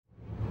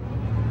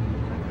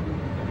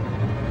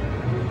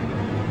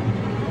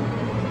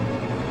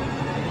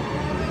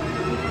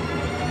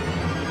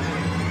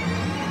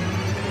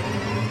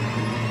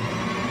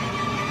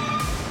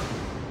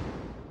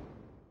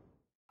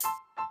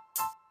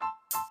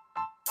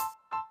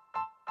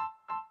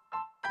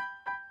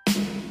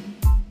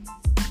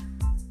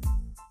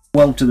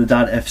Welcome to the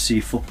Dad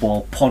FC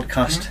Football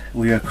Podcast.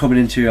 We are coming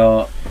into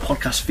our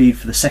podcast feed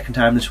for the second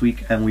time this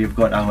week, and we have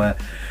got our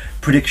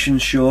prediction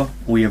show.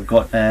 We have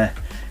got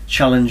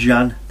Challenge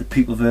Jan, the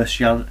People vs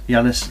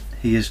Yanis.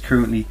 He is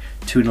currently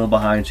 2-0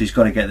 behind, so he's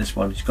got to get this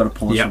one. He's got to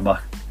pull this one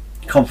back.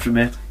 Confident,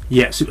 mate?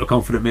 Yeah, super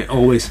confident, mate,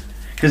 always.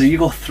 Because if you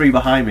go 3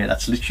 behind, mate,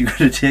 that's literally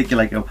going to take you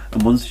like a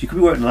month. You could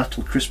be working on that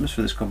till Christmas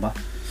for this comeback.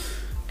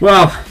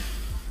 Well,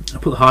 I'll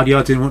put the hard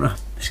yards in, won't I?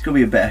 This could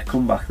be a better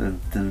comeback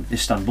than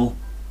Istanbul.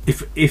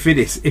 If it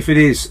is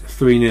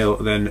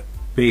 3-0, then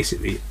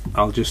basically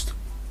I'll just,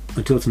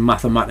 until it's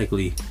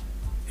mathematically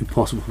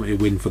impossible for me to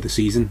win for the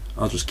season,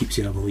 I'll just keep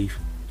saying I believe.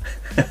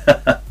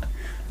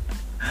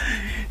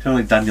 Sound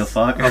like Daniel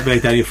Farke. I'll be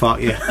like Daniel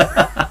Farke,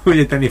 yeah.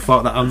 With Daniel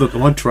Farke, that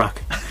I'm on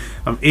track.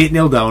 I'm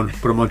 8-0 down,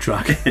 but I'm on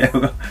track. Yeah,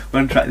 we're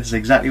on track. This is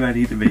exactly where I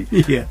need to be.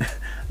 Yeah.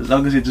 As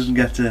long as it doesn't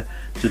get to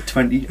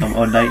 20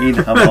 or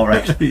 19, I'm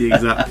alright.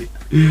 Exactly.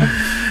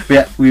 But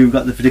yeah, we've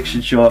got the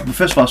prediction show. But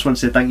first of all, I just want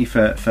to say thank you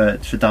for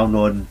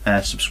downloading,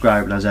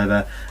 subscribing as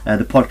ever.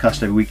 The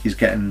podcast every week is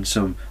getting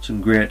some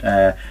great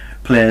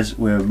players.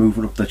 We're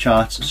moving up the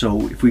charts.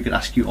 So if we could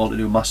ask you all to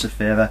do a massive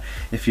favour,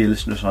 if you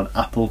listen to us on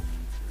Apple,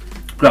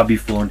 grab your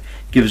phone,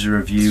 give us a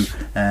review,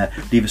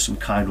 leave us some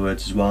kind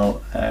words as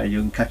well. You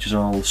can catch us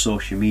on all the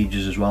social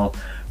medias as well.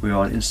 We're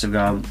on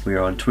Instagram,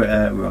 we're on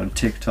Twitter, we're on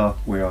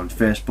TikTok, we're on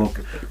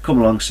Facebook. Come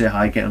along, say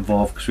hi, get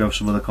involved, because we have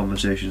some other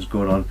conversations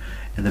going on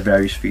in the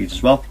various feeds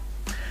as well.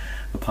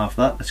 Apart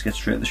from that, let's get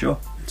straight to the show.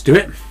 Let's do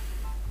it.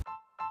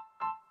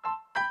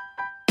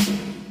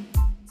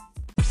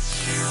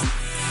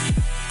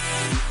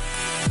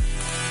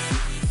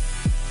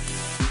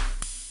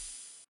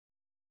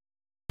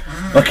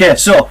 Okay,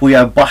 so we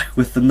are back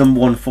with the number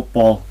 1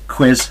 football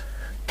quiz.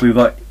 We've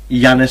got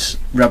Yanis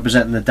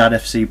representing the Dad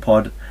FC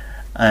pod.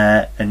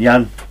 And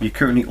Jan, you're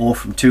currently 0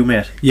 from 2,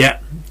 mate. Yeah,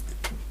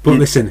 but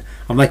listen,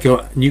 I'm like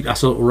a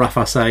Newcastle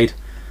Rafa side.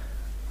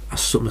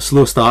 I'm a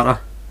slow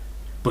starter,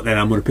 but then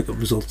I'm going to pick up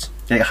results.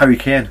 Like Harry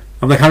Kane.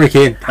 I'm like Harry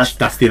Kane.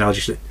 That's the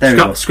analogy.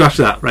 Scratch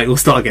that. Right, we'll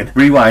start again.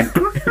 Rewind.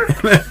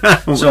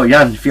 So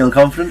Jan, you feeling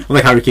confident? I'm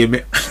like Harry Kane,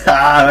 mate.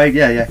 Right,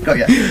 yeah, got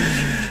you.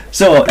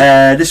 So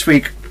this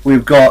week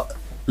we've got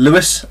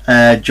Lewis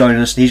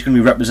joining us, and he's going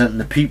to be representing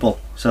the people.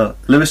 So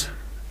Lewis,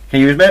 can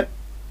you hear us, mate?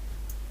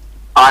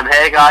 I'm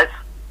here, guys.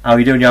 How are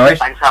you doing? You alright?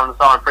 Thanks for having us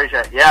on. I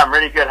appreciate it. Yeah, I'm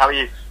really good. How are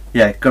you?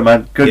 Yeah, good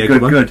man.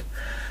 Good.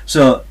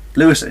 So,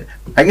 Lewis,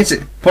 I guess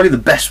it's probably the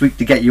best week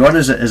to get you on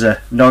as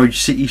a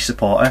Norwich City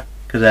supporter,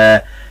 because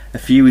a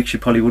few weeks you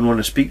probably wouldn't want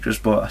to speak to us,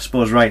 but I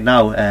suppose right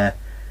now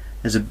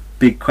there's a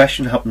big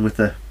question happening with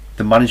the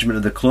management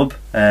of the club.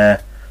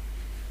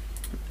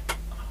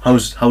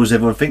 How's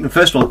everyone thinking?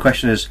 First of all, the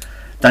question is,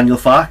 Daniel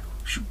Farke,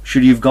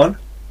 should he have gone?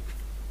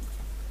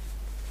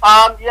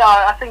 Yeah,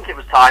 I think it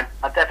was time.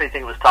 I definitely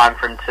think it was time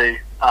for him to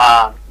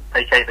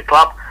vacate the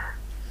club.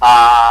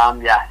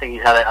 Yeah, I think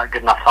he's had a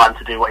good enough time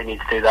to do what he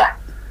needs to do there.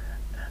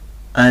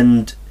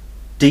 And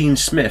Dean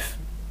Smith,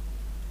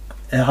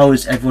 how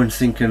is everyone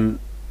thinking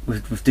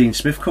with Dean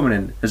Smith coming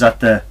in? Is that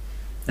the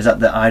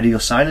ideal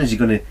sign? Is he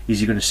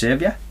gonna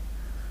save you?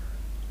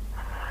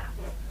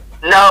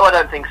 No, I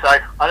don't think so.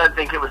 I don't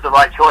think it was the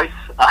right choice.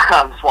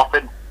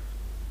 Swapping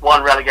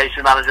one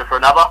relegation manager for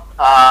another.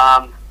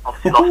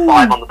 Obviously lost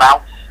 5 on the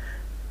bounce.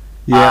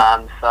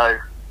 Yeah. So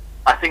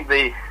I think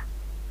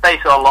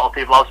based on a lot of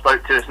people I've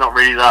spoke to, it's not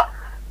really the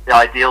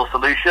ideal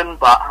solution,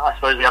 but I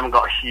suppose we haven't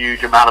got a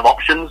huge amount of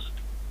options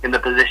in the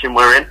position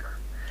we're in.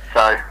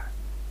 So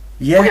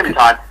yeah, we'll give him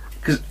time.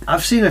 Because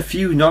I've seen a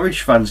few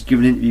Norwich fans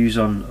giving interviews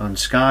on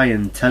Sky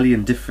and telly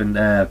and different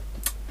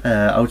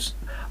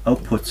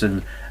outputs,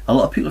 and a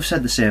lot of people have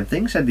said the same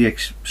thing. Said they're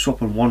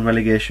swapping one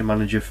relegation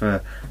manager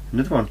for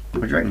another one.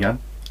 What do you reckon, Jan?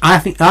 I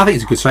think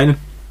it's a good signing.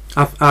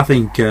 I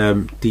think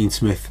Dean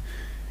Smith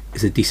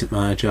is a decent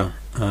manager.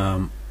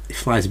 He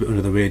flies a bit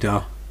under the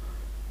radar,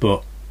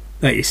 but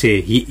like you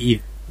say,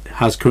 he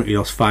has currently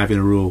lost 5 in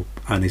a row,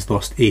 and he's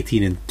lost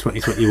 18 in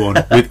 2021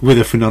 with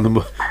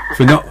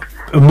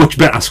a much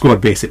better squad,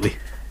 basically.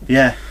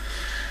 Yeah.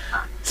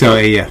 So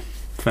yeah,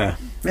 fair.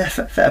 Yeah,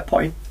 fair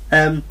point.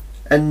 And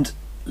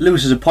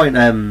Lewis, as a point,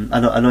 I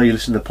know you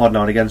listen to the pod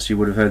now and again, so you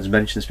would have heard us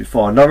mention this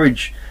before.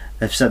 Norwich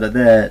have said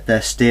that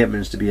their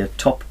statement is to be a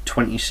top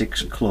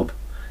 26 club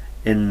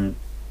in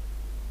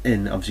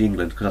obviously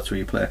England, because that's where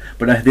you play,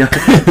 but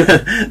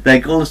their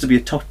goal is to be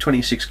a top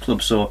 26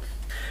 club. So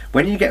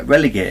when you get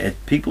relegated,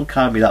 people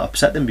can't be that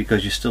upset then,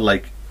 because you're still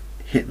like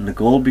hitting the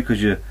goal, because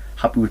you're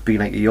happy with being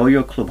like a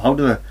yo-yo club. How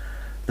do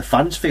the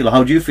fans feel, or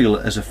how do you feel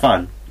as a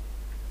fan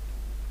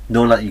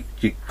knowing that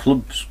your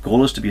club's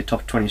goal is to be a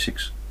top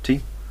 26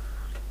 team?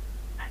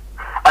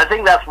 I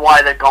think that's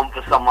why they've gone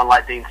for someone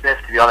like Dean Smith,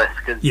 to be honest,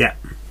 because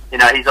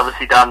he's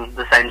obviously done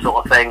the same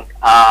sort of thing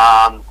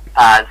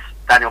as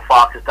Daniel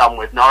Farke has done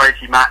with Norwich.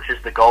 He matches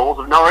the goals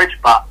of Norwich,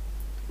 but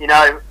been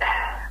a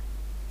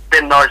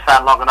Norwich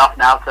fan long enough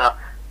now to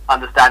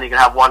understand you can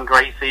have one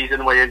great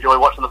season where you enjoy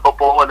watching the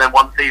football, and then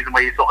one season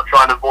where you sort of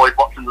try and avoid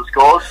watching the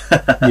scores.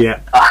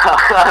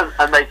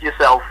 And make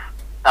yourself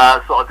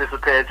sort of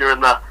disappear during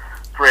the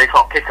 3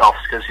 o'clock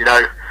kickoffs, because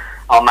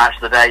on Match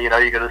of the Day, you're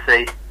going to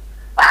see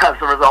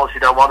some results you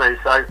don't want to.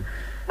 So,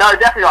 no,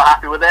 definitely not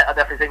happy with it. I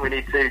definitely think we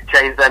need to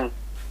change them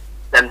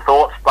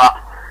thoughts. But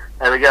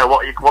there we go.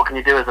 What can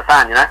you do as a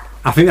fan?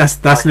 I think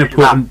that's an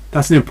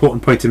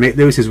important point to make,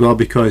 Lewis, as well,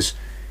 because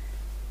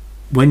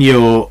when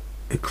you're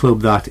a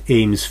club that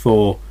aims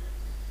for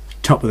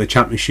top of the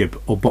Championship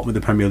or bottom of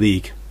the Premier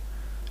League,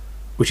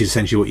 which is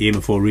essentially what you're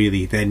aiming for,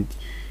 really, then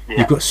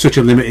you've got such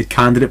a limited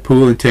candidate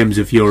pool in terms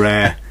of your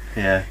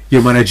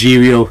your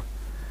managerial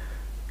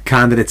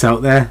candidates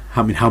out there.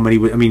 I mean, how many?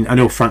 I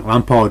know Frank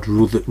Lampard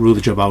ruled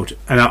the job out,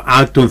 and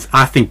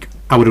I think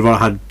I would have rather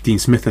had Dean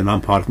Smith than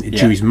Lampard. I think the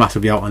jury's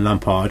massively out on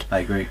Lampard. I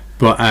agree.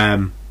 But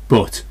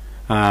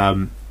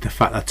the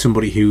fact that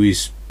somebody who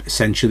is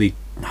essentially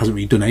hasn't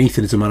really done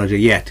anything as a manager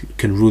yet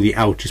can rule it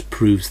out just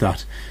proves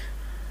that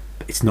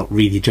it's not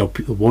really a job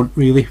people want,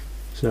 really.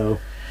 So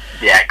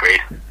yeah,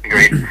 agreed.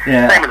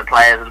 Yeah. Same with the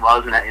players as well,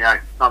 isn't it?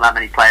 Not that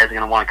many players are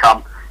going to want to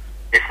come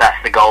if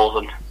that's the goals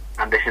and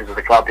ambitions of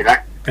the club.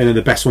 And then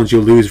the best ones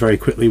you'll lose very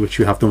quickly, which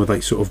you have done with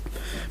like sort of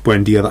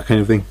Buendia, that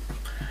kind of thing.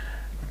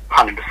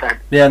 100%.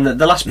 Yeah, and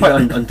the last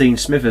point on Dean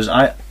Smith is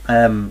I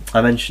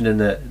mentioned in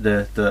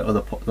the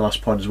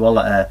last pod as well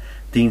that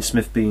Dean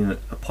Smith being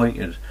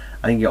appointed,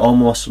 I think you're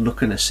almost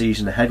looking a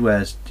season ahead,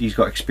 where he's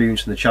got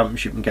experience in the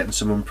Championship and getting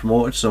someone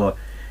promoted. So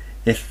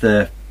if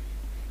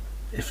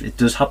it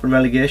does happen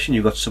relegation,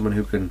 you've got someone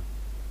who can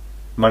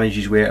manage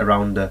his way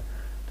around the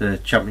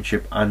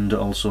Championship and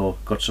also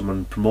got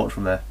someone promoted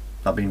from there,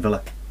 that being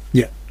Villa.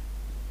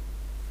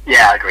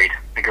 Yeah, agreed.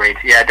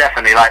 Yeah,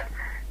 definitely. Like,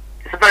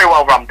 it's a very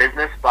well run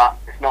business, but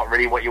it's not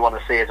really what you want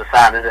to see as a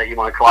fan, is it? You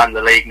want to climb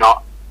the league,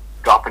 not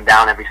go up and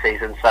down every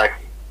season. So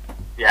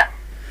yeah,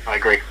 I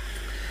agree.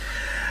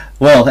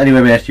 Well,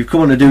 anyway, mate, you've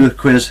come on to do the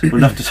quiz.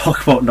 We'll have to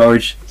talk about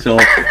Norwich, so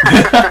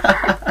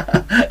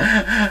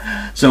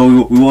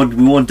so we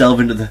won't delve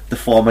into the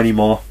form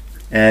anymore.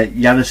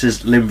 Yanis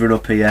is limbering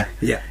up here.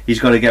 Yeah, he's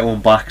got to get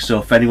one back. So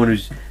if anyone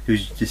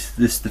who's just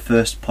this the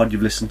first pod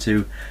you've listened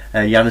to,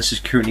 Yanis is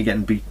currently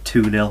getting beat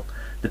 2-0.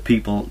 The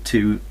people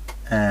to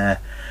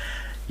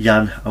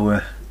Jan,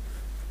 our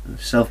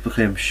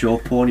self-proclaimed show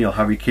pony, or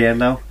Harry Kane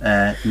now,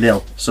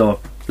 0. So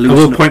I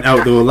will point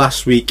out though,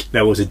 last week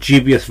there was a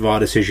dubious VAR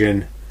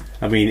decision.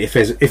 I mean, if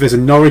there's a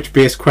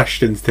Norwich-based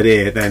questions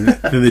today, then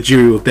the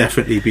jury will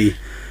definitely be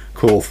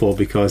called for,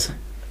 because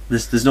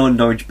there's no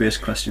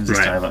Norwich-based questions this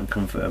time. I can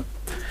confirm.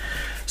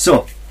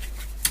 So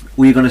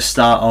we're going to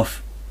start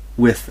off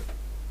with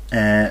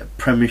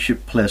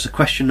Premiership players. So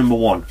question number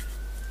 1: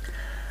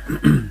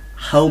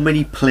 how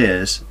many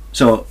players?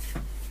 So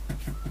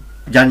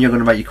Jan, you're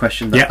going to write your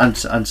question,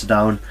 answer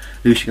down.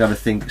 Lucy, you can have a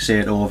think, say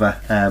it over,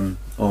 and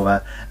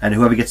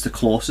whoever gets the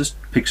closest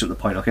picks up the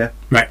point. Okay.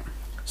 Right.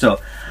 So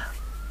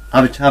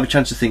have a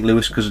chance to think,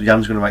 Lewis, because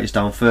Jan's going to write this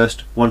down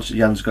first. Once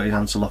Jan's got his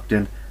answer locked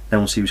in, then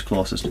we'll see who's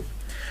closest.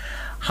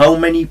 How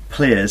many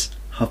players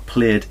have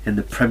played in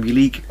the Premier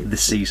League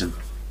this season?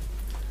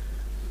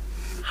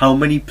 How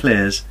many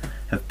players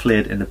have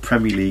played in the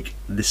Premier League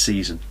this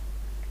season?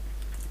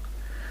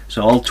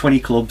 So all 20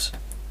 clubs,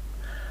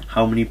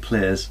 how many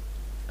players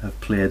have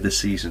played this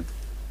season?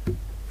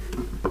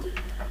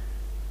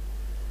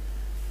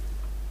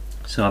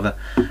 So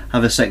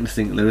have a second to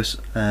think, Lewis.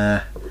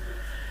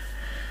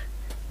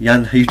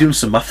 Jan, are you doing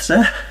some maths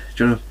there?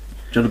 Do you want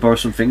to borrow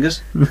some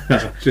fingers?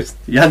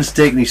 Jan's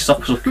taking his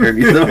socks off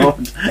currently at the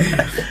moment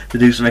to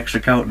do some extra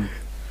counting.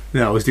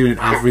 Yeah, I was doing an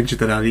average,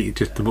 then I needed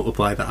just to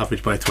multiply that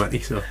average by 20.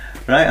 So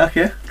right,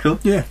 okay, cool.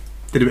 Yeah,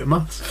 did a bit of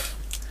maths.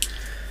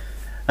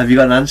 Have you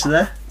got an answer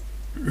there?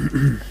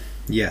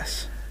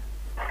 Yes.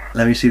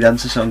 Let me see the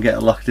answer so I can get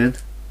it locked in.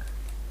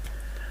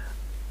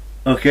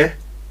 Okay.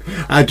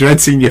 I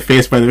dread seeing your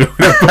face, by the way,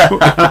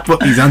 when I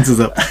put these answers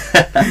up.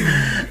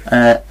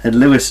 And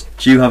Lewis,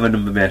 do you have a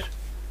number, mate?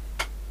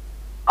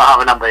 I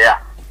have a number,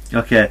 yeah.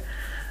 Okay.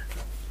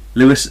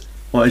 Lewis,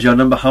 what is your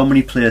number? How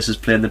many players has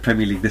played in the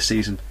Premier League this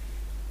season?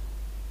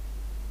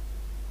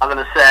 I'm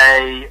going to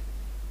say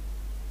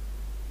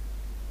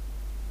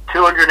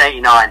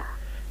 289.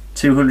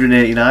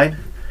 289.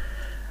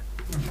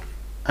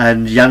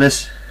 And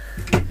Yanis,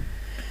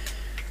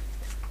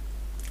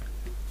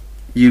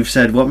 you've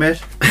said what,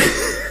 mate?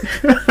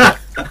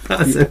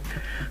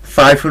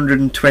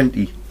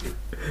 520.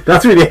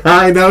 That's really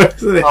high now,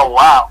 isn't it? Oh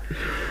wow.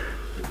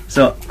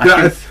 So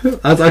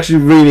that's actually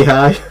really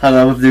high. Hang on,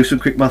 I'm going to do some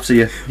quick maths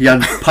here.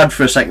 Jan, pad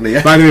for a second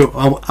here. By the way,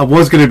 I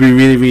was going to be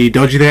really, really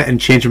dodgy there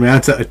and change my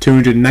answer to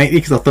 290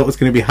 because I thought it was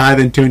going to be higher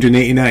than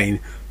 289,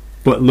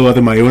 but lower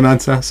than my own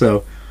answer.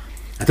 So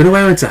I don't know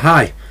why I went so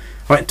high.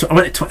 I went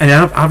to an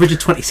average of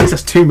 26.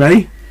 That's too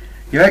many.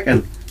 You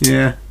reckon?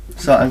 Yeah.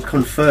 So I can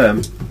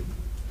confirm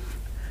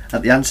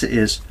that the answer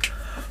is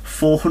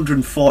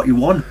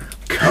 441.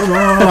 Come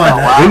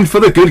on, win for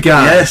the good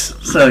guys. Yes,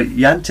 so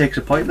Jan takes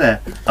a point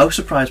there. I was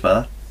surprised by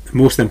that.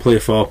 Most of them play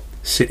for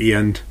City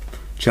and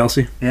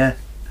Chelsea. Yeah.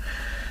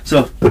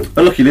 So,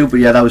 unlucky Lou, but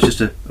yeah, that was just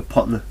a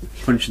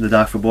punch in the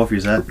dark for both of you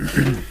there.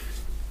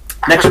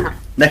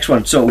 Next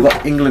one. So we've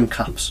got England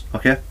caps.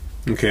 Okay.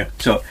 Okay.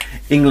 So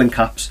England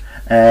caps,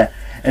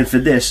 and for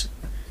this,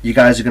 you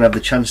guys are going to have the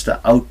chance to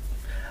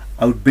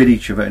outbid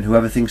each other, and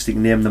whoever thinks they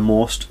can name the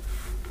most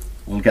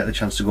will get the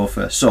chance to go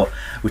first. So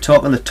we're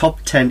talking the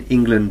top 10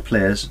 England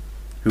players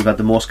who've had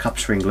the most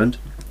caps for England.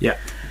 Yeah.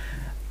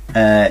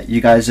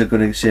 You guys are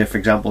going to say, for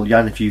example,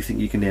 Jan, if you think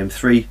you can name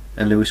 3,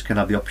 and Lewis can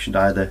have the option to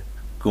either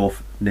go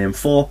name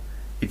 4.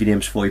 If he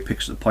names 4, he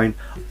picks up the point,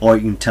 or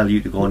he can tell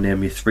you to go and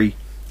name your 3,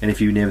 and if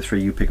you name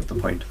 3, you pick up the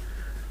point.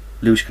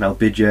 Lewis can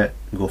outbid you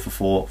and go for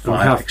 4,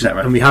 5,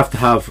 etc. And we have to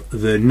have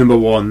the number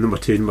 1, number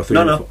 2, number 3.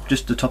 No,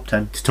 just the top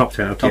 10. It's top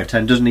 10. Okay. Top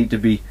 10 doesn't need to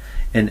be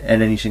in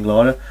any single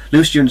order.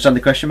 Lewis, do you understand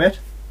the question, mate?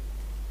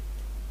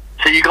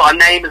 So you got to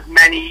name as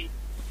many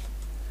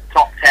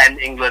top 10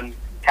 England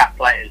cap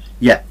players.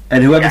 Yeah,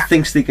 and whoever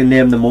thinks they can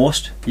name the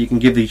most, you can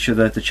give each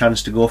other the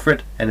chance to go for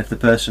it, and if the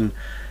person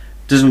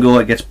doesn't go,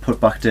 it gets put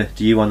back to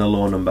you on the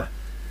low number.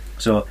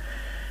 So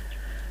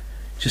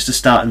just to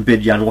start and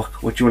bid, Jan,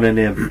 what do you want to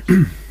name?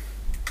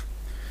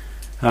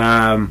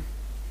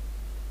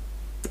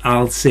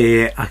 I'll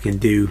say I can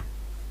do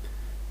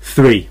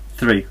 3.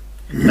 3.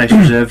 Nice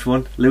reserved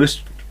one.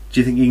 Lewis, do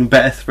you think you can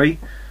better 3?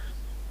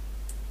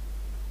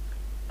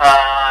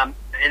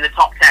 In the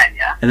top 10,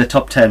 yeah? In the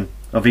top 10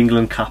 of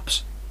England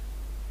caps.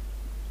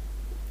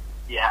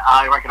 Yeah,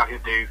 I reckon I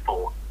could do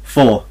 4.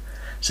 4.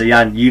 So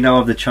Jan, you now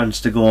have the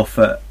chance to go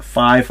for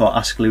 5 or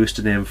ask Lewis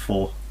to name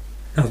 4.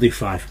 I'll do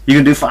 5. You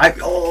can do 5?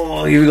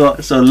 Oh, here we go.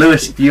 So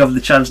Lewis, you have the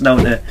chance now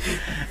to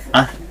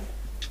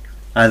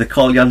either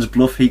call Jan's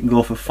bluff, he can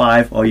go for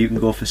 5, or you can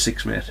go for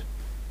 6, mate.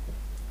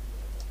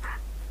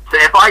 So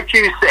if I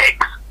choose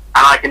 6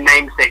 and I can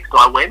name 6, do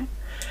I win?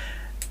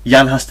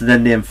 Jan has to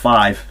then name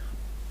 5,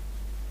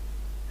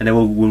 and then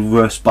we'll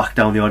reverse back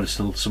down the order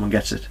till someone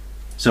gets it.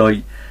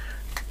 So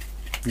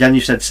Jan,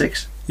 you said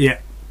 6? Yeah.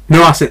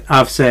 No,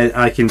 I've said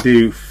I can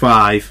do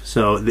 5,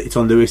 so it's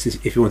on Lewis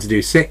if you want to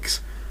do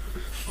 6.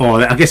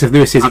 Or I guess if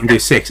Lewis says he can do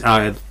 6,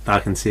 I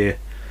can say.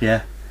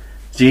 Yeah.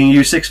 So you can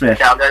use 6, mate?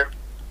 Yeah,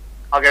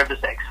 I'll go for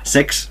 6.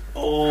 6?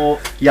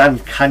 Oh, Jan,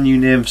 can you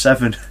name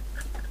 7?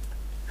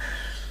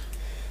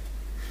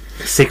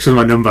 6 was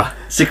my number.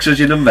 6 was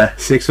your number?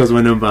 6 was my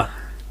number.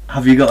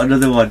 Have you got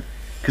another one?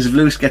 Because if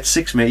Lewis gets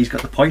 6, mate, he's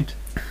got the point.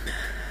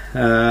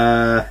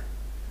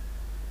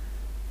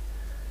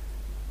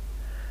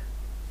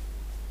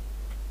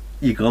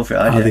 You going for it,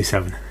 aren't you? I'll do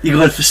 7. You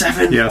going for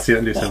 7? Yeah, I'll see if I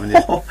can do 7,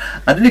 yeah. Oh,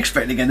 I didn't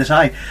expect to get this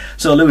high.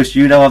 So Lewis,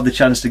 you now have the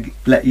chance to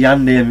let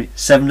Jan name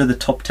 7 of the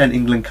top 10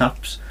 England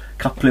cap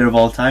player of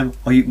all time,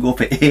 or you can go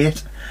for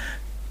 8.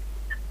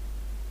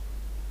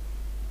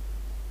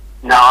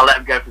 No, I'll let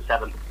him go for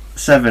 7.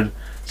 7.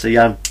 So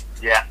Jan.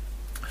 Yeah.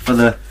 For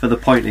the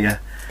point here.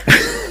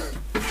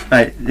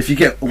 Right, if you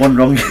get one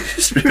wrong,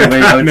 straight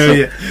away out. No,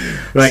 yeah.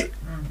 Right.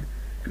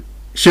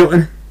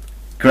 Shilton.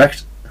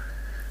 Correct.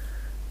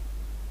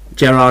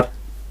 Gerrard.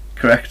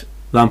 Correct.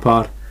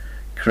 Lampard.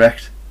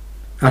 Correct.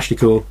 Ashley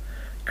Cole.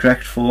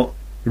 Correct. 4.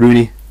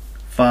 Rooney.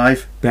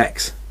 5.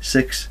 Bex.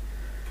 6.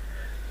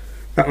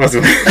 That was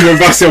a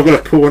number, I'm going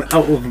to pull one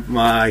out of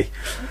my...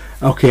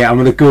 Okay, I'm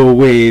going to go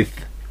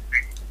with...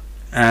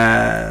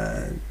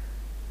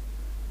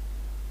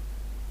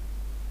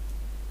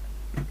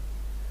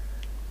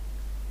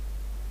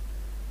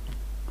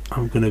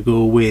 I'm going to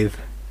go with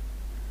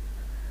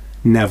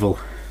Neville.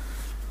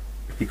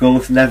 You're going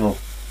with Neville?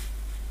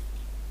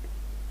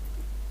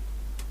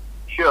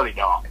 Surely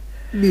not.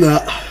 No.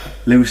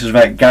 Lewis is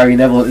right. Gary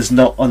Neville is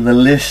not on the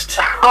list.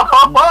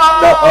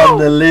 Not on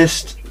the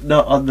list.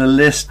 Not on the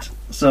list.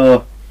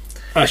 So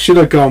I should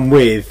have gone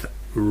with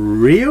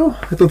Rio.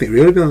 I don't think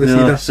Rio would be on the list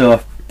either.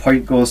 So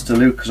point goes to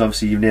Luke because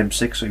obviously you named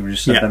 6, so you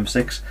just said them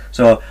 6.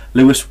 So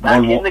Lewis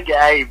won in the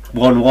game.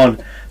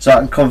 1-1. So I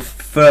can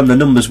confirm the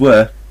numbers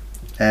were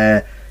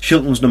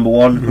Shilton's number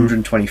 1,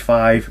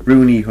 125,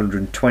 Rooney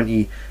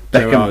 120,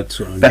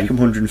 Beckham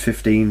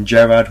 115,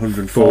 Gerrard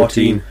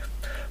 114,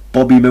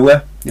 Bobby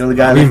Moore, you know the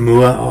guy.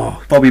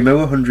 Bobby Moore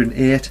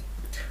 108,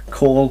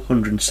 Cole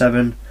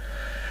 107,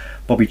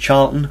 Bobby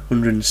Charlton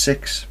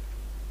 106,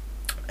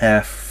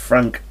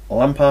 Frank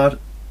Lampard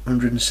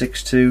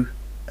 106 too.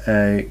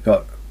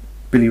 Got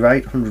Billy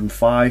Wright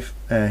 105.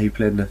 He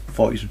played in the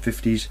 40s and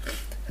 50s,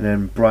 and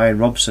then Brian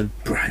Robson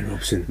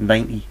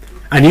 90.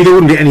 I knew there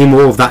wouldn't be any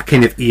more of that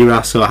kind of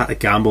era, so I had to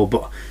gamble.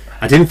 But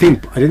I didn't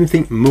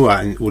think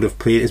Moore would have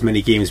played as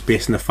many games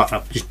based on the fact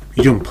that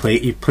you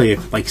play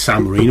like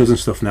San Marinos and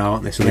stuff now,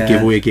 aren't they? So the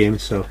giveaway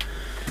games. So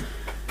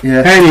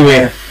yeah.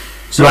 Anyway,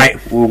 so right,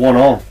 we're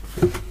 1-1.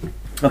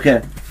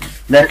 Okay,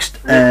 next.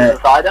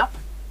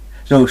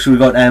 So we've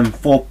got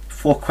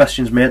four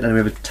questions, mate, and we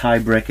have a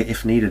tiebreaker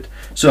if needed.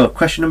 So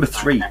question number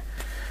 3.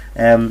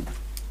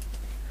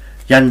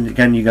 Jan,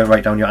 again, you got to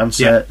write down your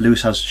answer. Yeah.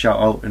 Lewis has shout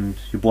out, and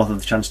you both have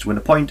the chance to win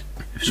a point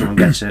if someone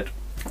gets it,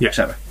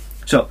 etc.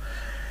 So,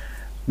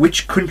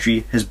 which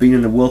country has been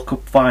in the World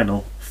Cup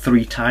final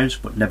 3 times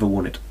but never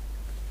won it?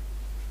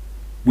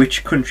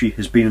 Which country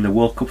has been in the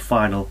World Cup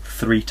final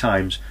 3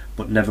 times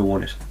but never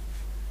won it?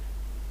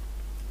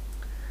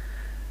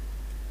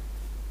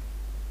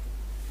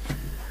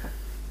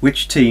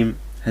 Which team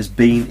has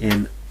been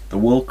in the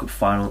World Cup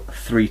final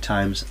 3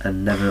 times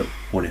and never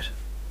won it?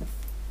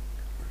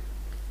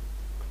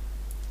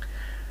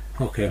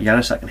 Okay.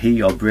 Yanis, I can hear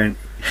your brain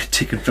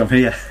ticking from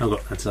here. I've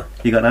got an answer.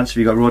 You got an answer?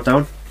 You got it wrote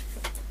down?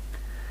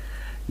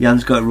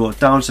 Jan's got it wrote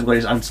down, so I've got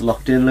his answer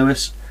locked in,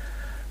 Lewis.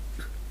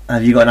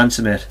 Have you got an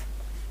answer, mate?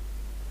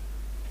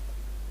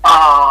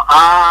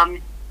 I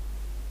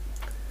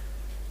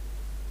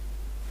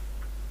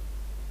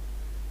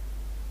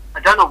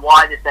don't know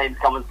why this name's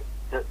coming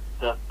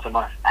to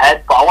my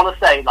head, but I want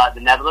to say like the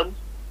Netherlands.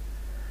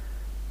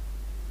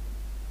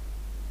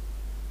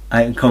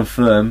 I can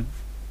confirm.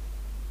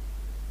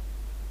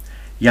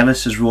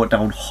 Yanis has wrote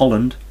down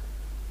Holland,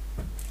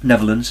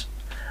 Netherlands,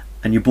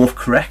 and you're both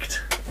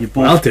correct. You're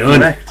both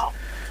correct.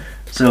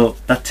 So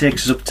that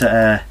takes us up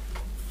to.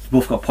 You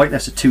both got a point.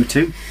 That's a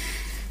 2-2.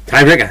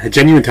 Tiebreaker, a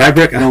genuine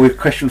tiebreaker. No, we've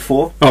question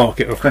 4. Oh,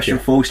 okay. Question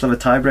 4, we still have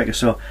a tiebreaker.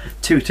 So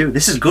 2-2.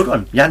 This is a good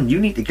one, Jan. You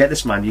need to get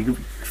this, man. You're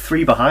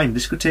 3 behind.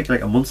 This could take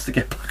like a month to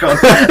get back on.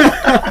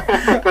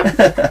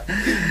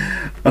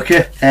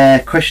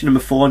 Okay. Question number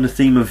 4 on the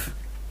theme of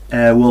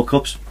World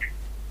Cups.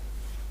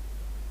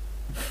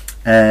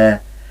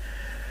 Again,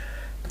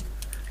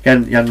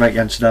 Jan, write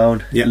your answer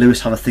down. Yeah. Lewis,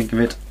 have a think of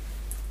it.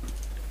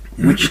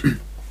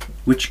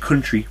 Which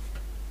country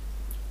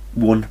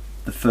won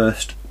the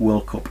first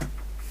World Cup?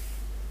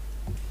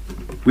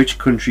 Which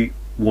country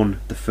won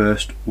the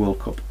first World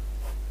Cup?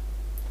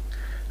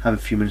 Have a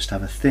few minutes to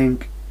have a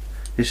think.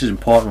 This is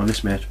important on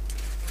this, mate.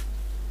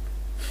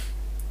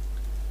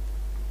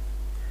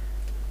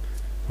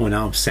 Oh,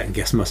 now I'm second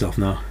guessing myself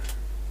now.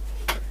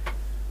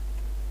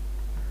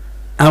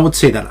 I would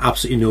say that I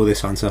absolutely know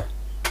this answer,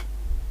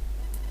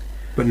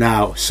 but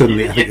now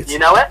suddenly I think it's. You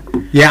know it?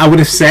 Yeah, I would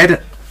have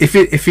said if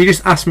you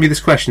just asked me this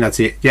question, I'd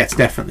say yeah, it's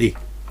definitely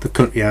the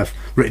country I've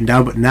written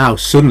down. But now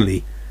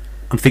suddenly,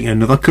 I'm thinking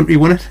another country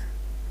won it.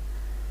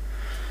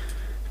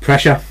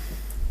 Pressure,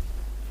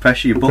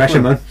 you're both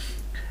pressure, man.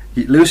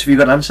 Lewis, have you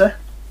got an answer?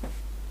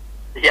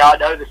 Yeah, I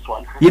know this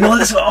one. You know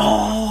this one?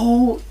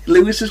 Oh,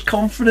 Lewis is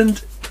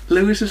confident.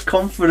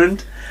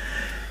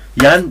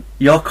 Jan,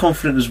 you're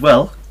confident as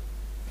well.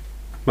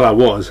 Well, I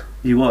was.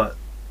 You what?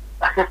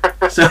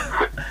 So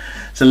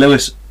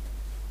Lewis,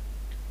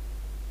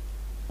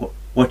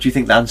 what do you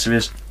think the answer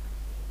is?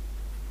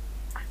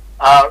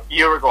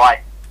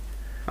 Uruguay.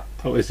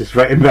 I was just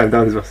writing that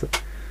down as well.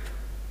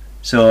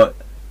 So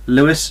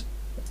Lewis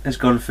has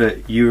gone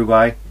for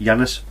Uruguay.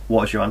 Yanis,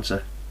 what is your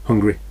answer?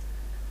 Hungary.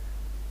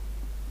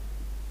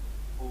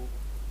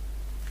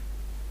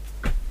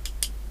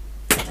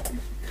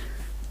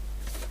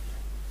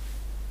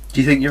 Do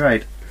you think you're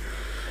right?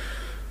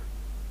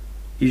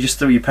 You just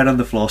threw your pen on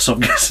the floor, so I'm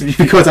guessing.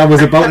 Because I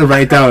was about to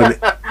write down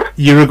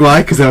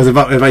Uruguay, because I was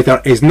about to write down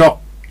it's not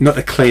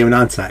to claim an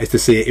answer, it's to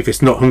say if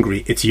it's not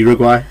Hungary, it's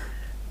Uruguay.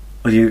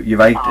 Well, you're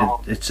right.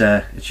 Oh. It's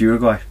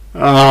Uruguay.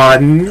 Oh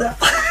no!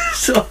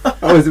 So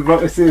I was about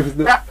to say it was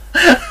not.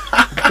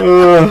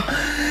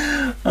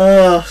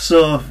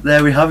 So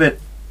there we have it.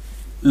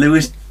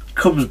 Lewis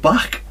comes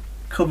back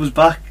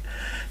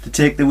to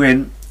take the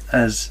win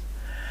as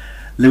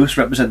Lewis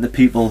representing the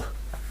people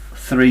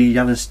 3,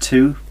 Yanis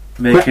 2,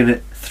 making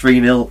it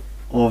 3-0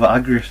 over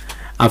aggregate.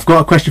 I've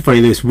got a question for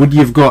you, Lewis. Would you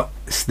have got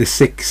the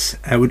 6?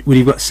 Would you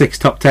have got 6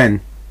 top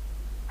 10?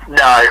 No,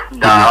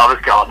 I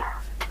was gone.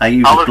 I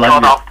was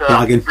gone after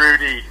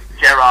Rudy,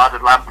 Gerrard,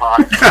 and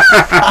Lampard.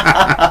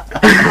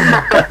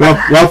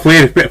 well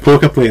played. A bit of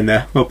poker playing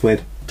there. Well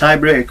played.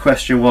 Tiebreaker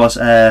question was: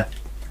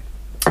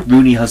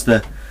 Rooney has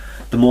the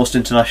most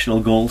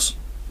international goals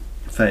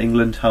for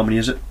England. How many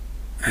is it?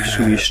 I'm just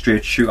going to be a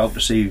straight shootout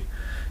to see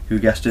who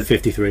guessed it.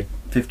 53.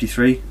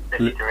 53,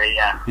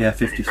 yeah. Yeah,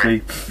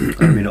 53.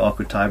 I mean, an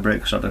awkward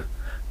tiebreak, so I had to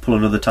pull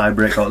another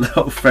tiebreak out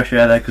of fresh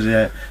air there because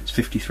it's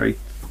 53.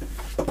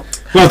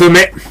 Well done,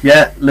 mate.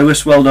 Yeah,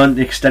 Lewis, well done.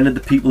 You extended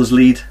the people's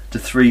lead to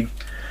 3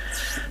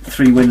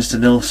 wins to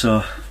 0.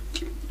 So,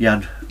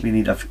 Jan, we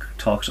need to have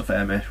talks off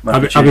air, mate.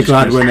 I'll be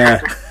glad when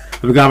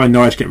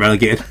Norwich get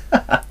relegated.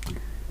 Not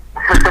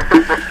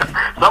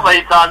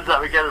many times that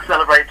we get to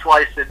celebrate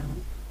twice in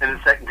the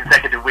second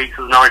consecutive weeks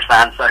as a Norwich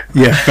fan. So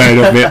yeah, fair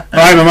enough, mate. All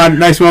right, my man.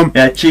 Nice one.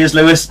 Yeah, cheers,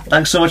 Lewis.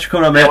 Thanks so much for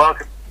coming on, mate. You're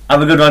welcome.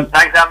 Have a good one.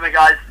 Thanks for having me,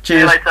 guys. Cheers. See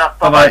you later.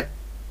 Bye-bye.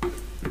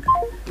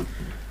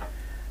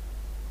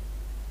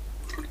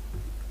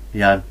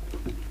 Jan,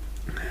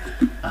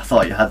 I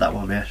thought you had that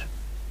one, mate.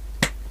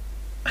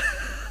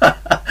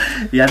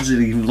 Jan's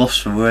even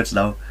lost for words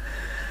now.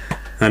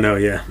 I know,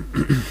 yeah.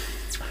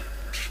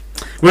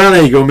 Well,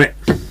 there you go, mate.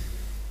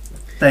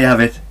 There you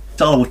have it.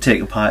 It's all about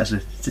taking part, isn't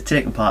it? It's the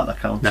taking part that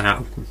counts.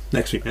 Nah,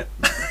 next week, mate.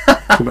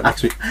 Come back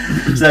next week.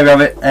 So there we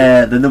have it.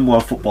 The number 1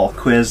 football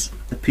quiz.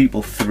 The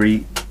people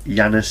 3,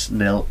 Yanis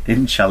 0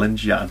 in Challenge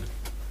Jan.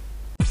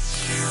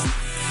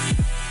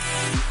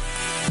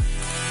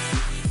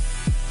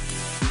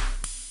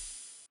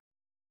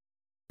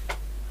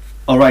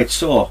 Alright,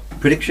 so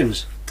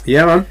predictions.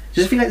 Yeah, man.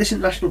 Does it feel like this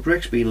international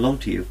break's been long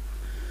to you?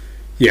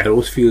 Yeah, it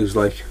always feels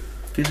like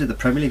the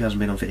Premier League hasn't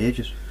been on for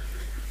ages.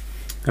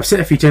 I've said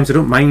it a few times, I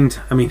don't mind.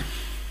 I mean,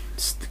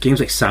 the games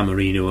like San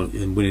Marino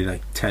and winning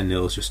like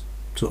 10-0 is just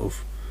sort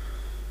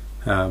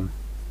of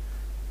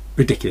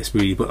ridiculous,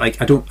 really. But like,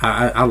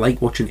 I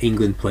like watching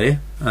England play.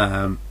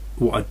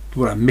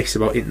 what I miss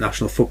about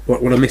international football.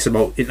 What I miss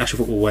about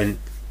international football when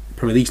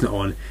Premier League's not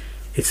on,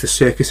 it's the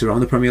circus around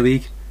the Premier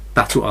League.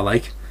 That's what I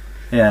like.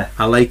 Yeah,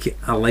 I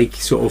like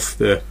sort of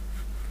the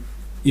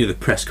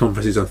press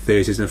conferences on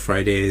Thursdays and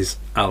Fridays.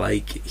 I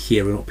like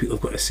hearing what people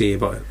have got to say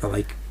about it. I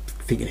like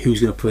thinking who's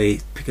going to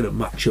play, picking up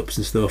matchups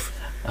and stuff.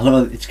 I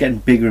know it's getting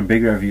bigger and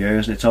bigger every year,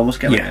 and it's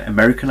almost getting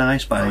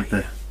Americanized by like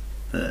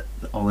the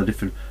all the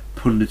different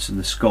pundits and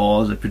the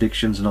scores, the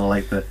predictions, and all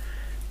like the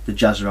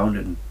jazz around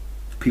it, and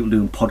people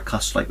doing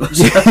podcasts like us.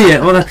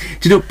 Yeah, well,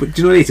 do you know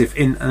what it is? If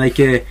in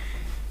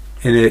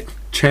a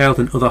child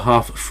and other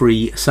half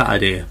free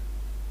Saturday,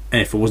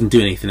 and if I wasn't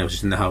doing anything, I was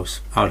just in the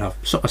house, I would have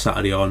Soccer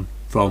Saturday on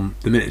from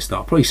the minute it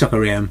starts. Probably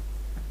Soccer AM,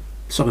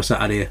 Soccer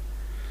Saturday.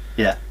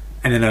 Yeah.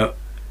 And then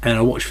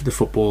I watch the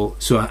football.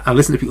 So I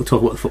listen to people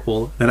talk about the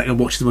football. Then I can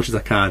watch as much as I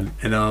can,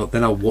 and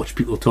I'll watch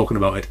people talking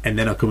about it, and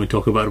then I'll come and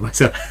talk about it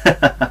myself.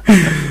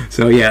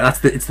 So yeah,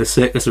 it's the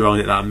circus around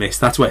it that I miss.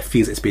 That's why it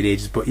feels it's been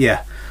ages. But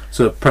yeah,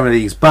 so Premier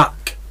League's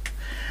back,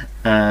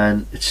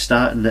 and it's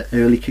starting the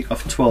early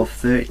kick-off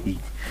 12:30.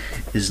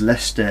 Is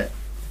Leicester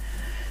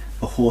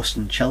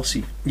hosting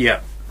Chelsea?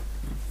 Yeah.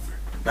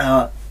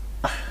 Now,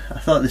 I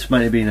thought this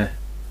might have been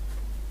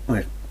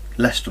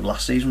Leicester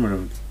last season would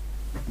have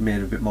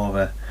made a bit more of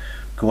a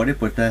go at it,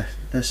 but there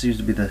seems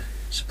to be the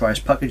surprise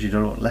package. You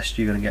don't know what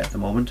Leicester you're going to get at the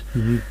moment.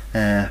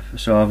 Mm-hmm.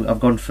 So I've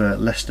gone for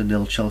Leicester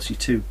 0, Chelsea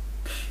 2.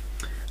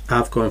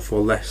 I've gone for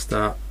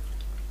Leicester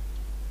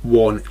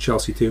 1,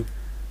 Chelsea 2.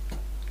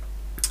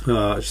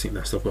 I just think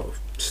Leicester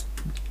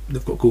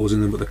they've got goals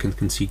in them, but they can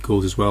concede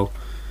goals as well.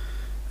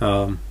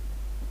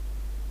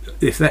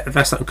 If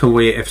Chelsea can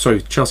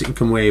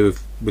come away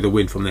with a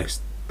win from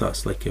this,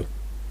 that's like a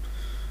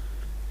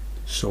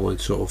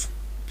solid sort of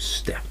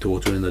step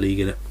towards winning the league,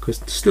 in it,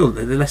 because still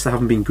the Leicester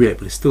haven't been great,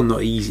 but it's still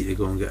not easy to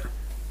go and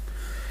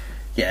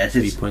get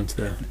 3 points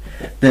there.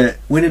 The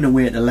winning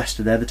away at the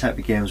Leicester, they're the type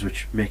of games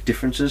which make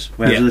differences,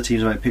 whereas other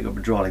teams might pick up a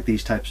draw. Like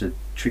these types of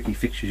tricky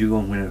fixtures, you go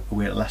and win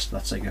away at Leicester,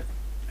 that's like a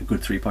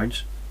good 3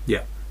 points.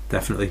 Yeah,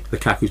 definitely.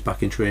 Lukaku's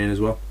back in training as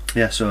well.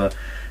 Yeah, so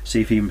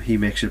see if he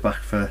makes it back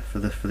for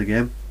the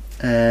game.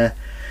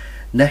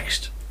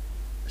 Next,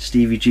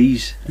 Stevie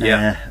G's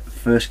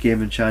first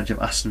game in charge of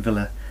Aston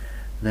Villa,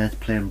 and they're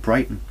playing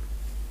Brighton.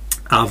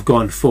 I've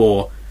gone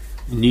for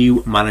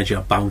new manager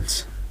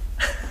bounce.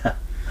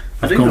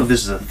 I don't know if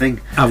this is a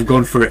thing. I've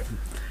gone for it.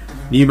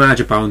 New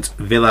manager bounce.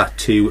 Villa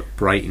 2,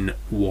 Brighton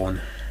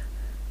 1.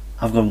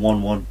 I've gone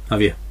 1-1.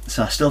 Have you?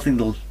 So I still think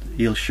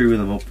he'll shrew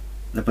them up,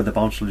 but the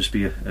bounce will just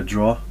be a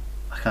draw.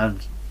 I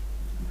can't.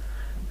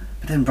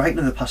 But then Brighton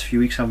in the past few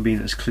weeks haven't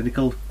been as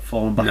clinical,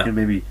 falling back in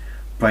maybe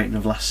Brighton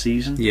of last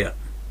season. Yeah,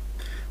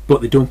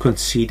 but they don't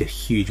concede a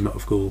huge amount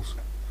of goals.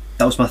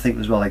 That was my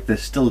thinking as well. Like they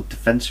still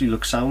defensively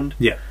look sound.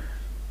 Yeah.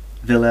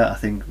 Villa, I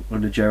think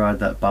under Gerrard,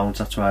 that bounce.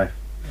 That's why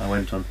I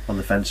went on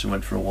the fence and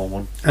went for a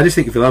 1-1. I just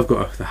think Villa have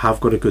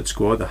got a good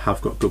squad. They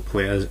have got good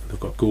players. They've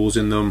got goals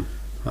in them.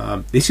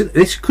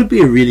 This could be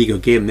a really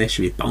good game. This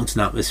should be a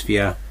bouncing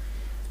atmosphere.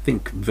 I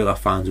think Villa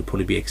fans would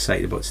probably be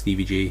excited about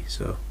Stevie G.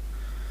 So,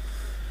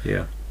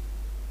 yeah.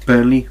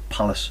 Burnley,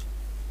 Palace.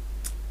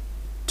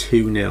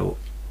 2-0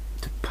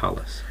 to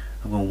Palace.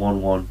 I've gone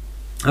 1-1.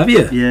 Have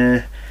you?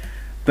 Yeah.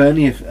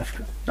 Burnley,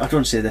 I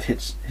don't say they've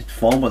hit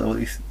form, but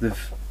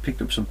they've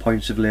picked up some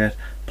points of late.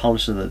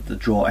 Palace are the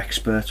draw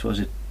experts. Was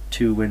it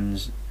 2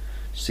 wins,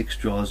 6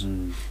 draws,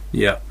 and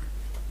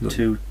was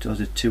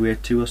it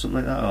 2-8-2 or something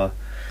like that? Or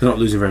they're not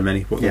losing very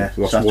many. But yeah,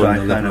 lost so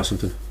 1-11 or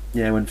something.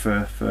 Yeah, I went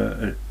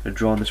for a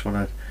draw on this one.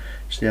 I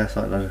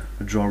thought a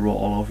draw wrote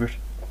all over it.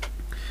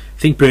 I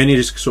think Burnley are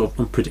just sort of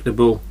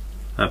unpredictable.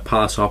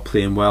 Palace are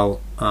playing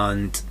well,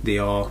 and they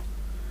are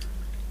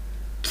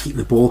keeping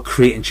the ball,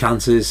 creating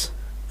chances,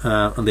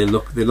 and they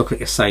look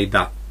like a side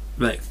that,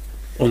 like,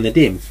 on the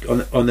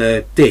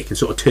day can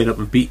sort of turn up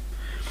and beat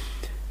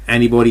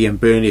anybody.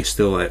 And Burnley are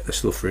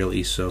still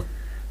frailties. So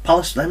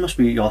Palace, that must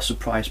be your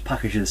surprise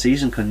package of the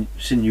season,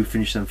 considering you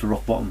finished them for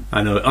rock bottom.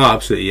 I know. Oh,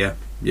 absolutely.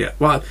 Yeah.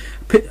 Well,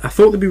 I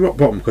thought they'd be rock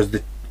bottom because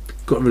they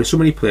got rid of so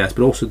many players,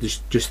 but also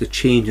just the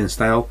change in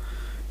style.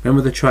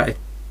 Remember they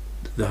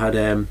had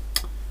I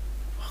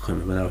can't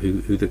remember now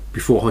who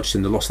before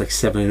Hodgson they lost like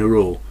 7 in a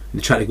row, and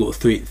they tried to go to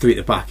three at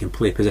the back and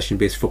play possession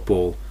based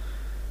football.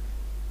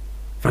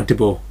 Frank de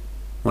Boer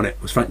won it.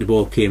 Frank de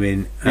Boer came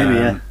in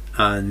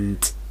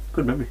and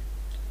good memory,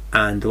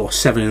 and they lost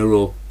 7 in a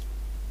row,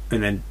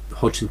 and then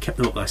Hodgson kept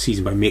them up that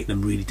season by making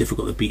them really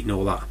difficult to beat and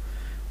all that.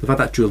 They've had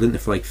that drilled into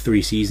for like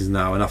 3 seasons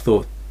now, and I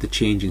thought the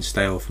change in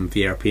style from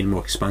Vieira playing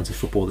more expansive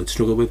football they'd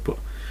struggle with, but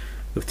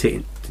like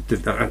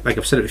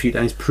I've said it a few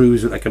times,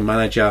 proves that like a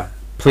manager,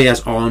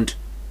 players aren't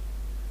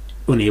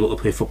unable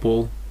to play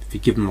football if you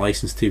give them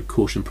license to,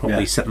 coach them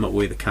properly, set them up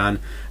where they can,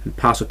 and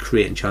Palace are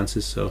creating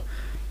chances. So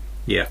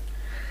yeah.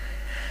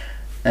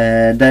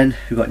 And then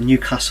we've got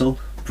Newcastle,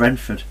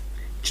 Brentford.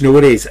 Do you know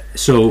what it is?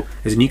 So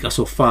as a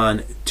Newcastle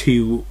fan,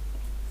 two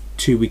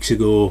weeks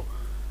ago,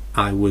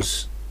 I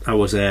was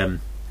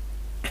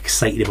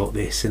excited about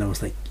this, and I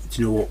was like,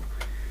 do you know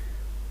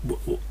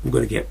what? We're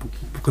gonna get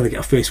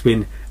our first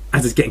win.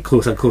 as it's getting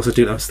closer and closer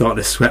to it, I'm starting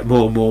to sweat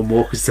more and more and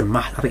more, because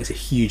I think it's a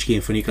huge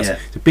game for Newcastle.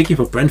 It's a big game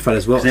for Brentford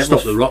as well.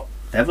 Stop the rot.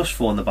 They've lost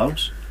 4 on the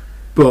bounce.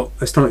 But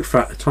as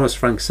Thomas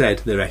Frank said,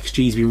 their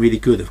XG's been really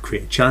good. They've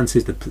created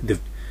chances.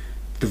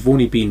 They've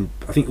only been,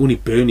 I think only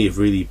Burnley have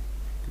really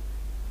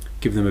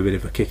given them a bit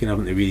of a kicking,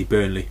 haven't they? Really,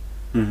 Burnley.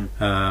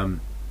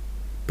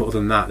 But other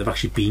than that, they've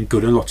actually been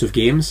good in lots of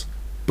games.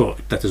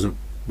 But that doesn't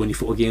win you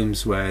football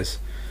games. Whereas,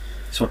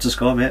 so what's the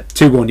score, mate?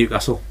 2-1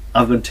 Newcastle.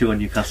 I've gone 2 on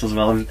Newcastle as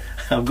well.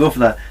 I'm going for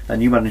that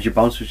new manager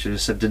bounce, which I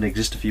just said didn't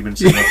exist a few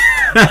minutes ago.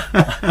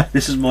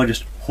 This is more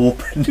just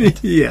hope.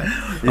 Yeah,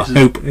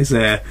 hope is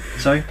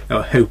sorry.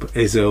 Hope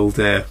is old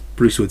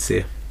Bruce would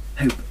say.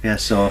 Hope. Yeah.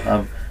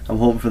 So I'm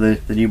hoping for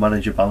the new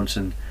manager bounce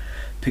and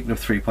picking up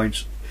 3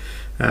 points.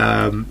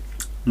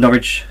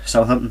 Norwich,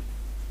 Southampton.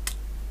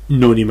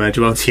 No new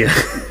manager bounce here.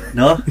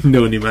 No.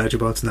 No new manager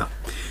bounce. No.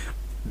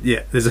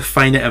 Yeah, there's a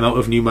finite amount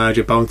of new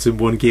manager bounce in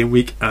one game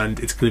week, and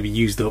it's going to be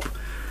used up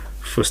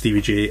for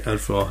Stevie G and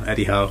for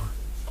Eddie Howe.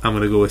 I'm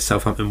going to go with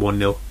Southampton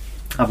 1-0.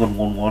 I've gone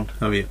 1-1.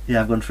 Have you?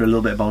 Yeah, I've gone for a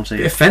little bit of bounce here.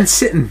 Bit of fence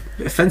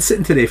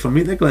sitting today from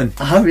me, Glen.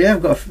 I have, yeah.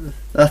 I've got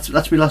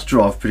that's my last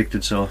draw I've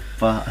predicted, so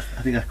but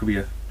I think that could be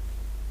a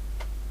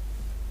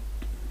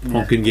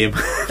pumpkin game.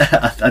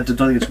 I don't think it's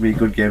going to be a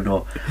good game,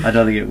 no. I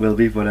don't think it will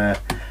be, but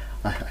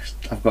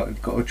I've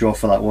got a draw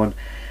for that one.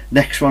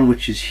 Next one,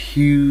 which is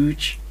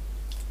huge.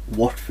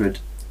 Watford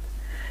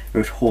are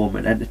at home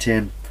and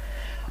entertain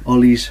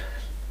Ollie's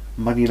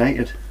Man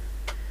United.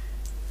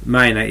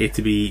 Man United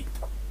to be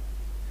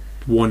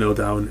 1-0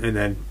 down and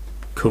then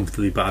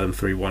comfortably batter them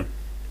 3-1.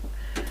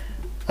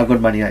 I've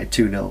got Man United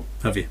 2-0.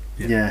 Have you?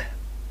 Yeah.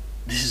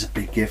 This is a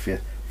big game for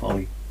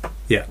Ollie.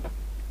 Yeah.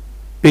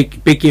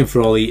 Big game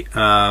for Ollie.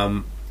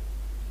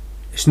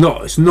 It's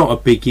not a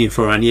big game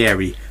for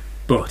Ranieri,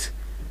 but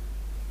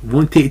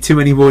won't take too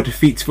many more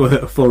defeats for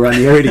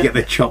Ranieri to get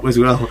the chop as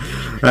well.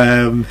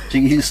 Do you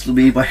think he'll still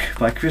be by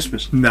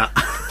Christmas? Nah.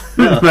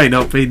 No. It might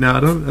not be. No, I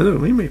don't know.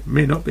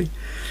 May not be.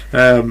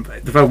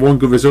 They've had one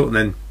good result and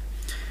then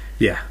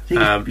yeah.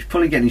 He's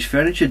probably getting his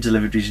furniture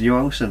delivered to his new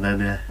house and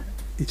then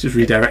he just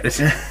redirected.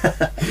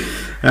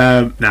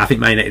 I think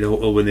Man United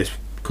will win this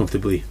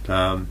comfortably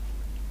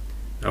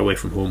away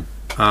from home.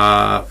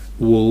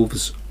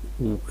 Wolves,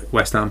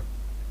 West Ham.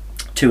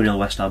 2-0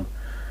 West Ham.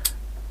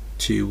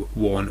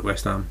 2-1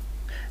 West Ham.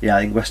 Yeah,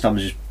 I think West Ham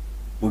is just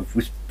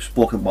we've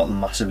spoken about them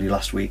massively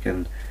last week,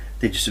 and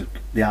they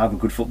have a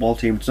good football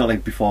team. It's not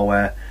like before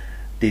where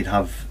they'd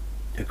have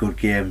a good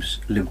games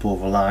limp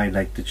over line.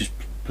 Like they're just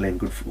playing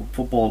good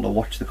football to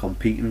watch. They're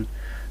competing.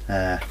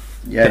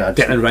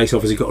 Declan Rice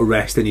obviously got a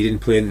rest and he didn't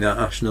play in the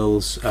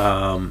internationals.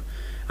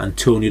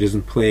 Antonio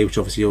doesn't play, which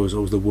obviously always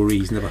the worry.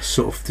 He's never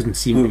sort of doesn't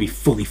seem to be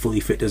fully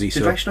fit, does he?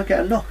 Did Rice not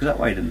get a knock? Is that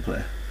why he didn't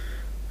play?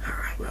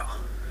 Well,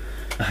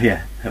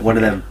 yeah, one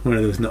of them. One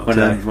of those knocks.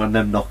 One of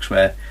them knocks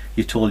where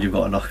you're told you've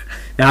got a knock.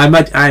 Now,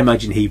 I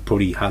imagine he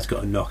probably has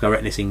got a knock. I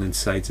reckon this England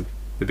side's a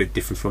bit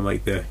different from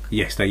like the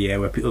yesteryear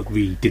where people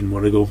really didn't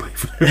want to go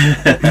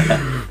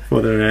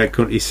for their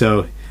country.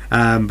 So,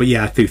 but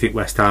yeah, I do think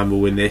West Ham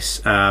will win this.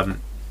 Then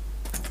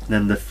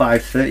the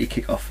 5:30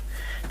 kick-off.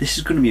 This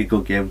is going to be a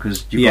good game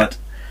because you've got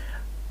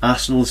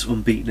Arsenal's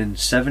unbeaten in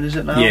 7, is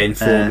it now? Yeah, in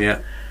form.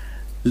 Yeah.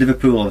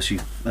 Liverpool, obviously,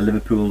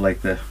 Liverpool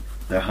like they're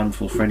a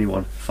handful for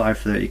anyone.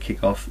 5:30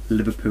 kick-off.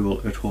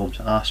 Liverpool at home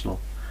to Arsenal.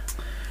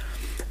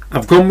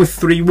 I've gone with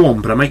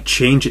 3-1, but I might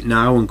change it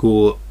now and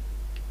go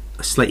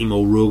slightly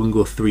more rogue and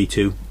go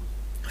 3-2.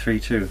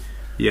 3-2.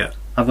 Yeah.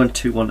 I've gone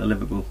 2-1 to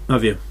Liverpool.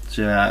 Have you?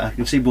 So I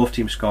can see both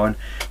teams scoring.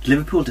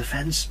 Liverpool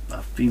defence,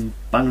 I've been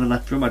banging on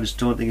that drum. I just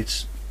don't think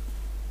it's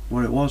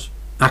what it was.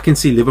 I can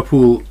see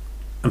Liverpool.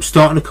 I'm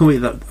starting to come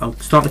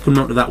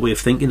around to that way of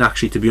thinking.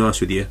 Actually, to be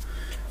honest with you,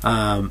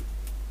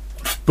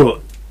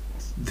 but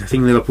the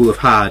thing Liverpool have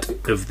had,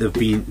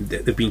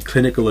 they've been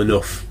clinical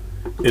enough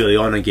early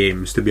on in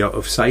games to be out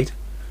of sight.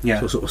 Yeah.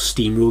 So sort of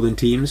steamrolling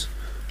teams.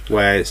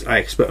 Whereas I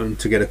expect them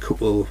to get a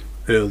couple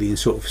early and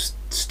sort of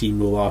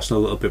steamroll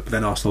Arsenal a little bit, but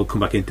then Arsenal will come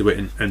back into it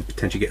and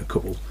potentially get a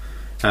couple.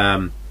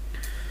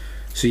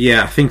 So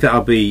yeah, I think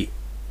that'll be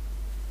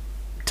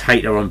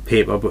tighter on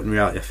paper, but in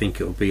reality I think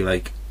it'll be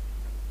like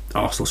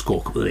Arsenal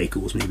score a couple of late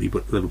goals maybe,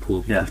 but Liverpool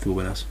will be comfortable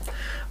winners.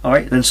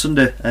 Alright, then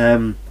Sunday,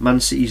 Man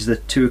City's the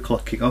 2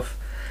 o'clock kick-off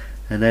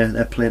and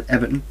they're playing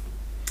Everton.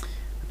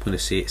 I'm going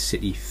to say it's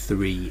City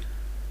 3,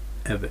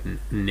 Everton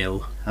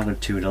 0. I'm going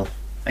 2-0. I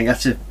think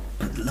that's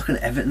but looking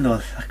at Everton though,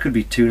 that could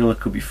be 2-0, it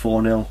could be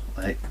 4-0.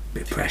 Like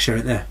bit of pressure,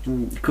 isn't there?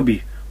 It could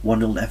be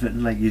 1-0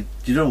 Everton. Like you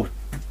know,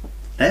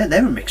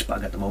 they're a mixed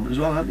bag at the moment as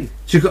well, aren't they?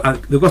 So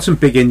they've got some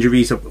big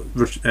injuries.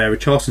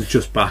 Richarlison's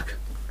just back.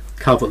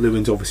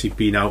 Calvert-Lewin's obviously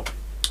been out.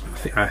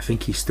 I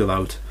think he's still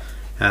out.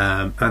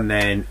 And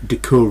then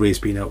Doucouré's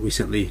been out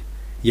recently.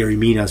 Yerry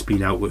Mina's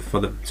been out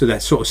for them. So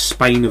that sort of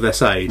spine of their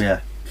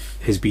side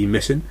has been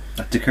missing.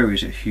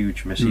 Doucouré's a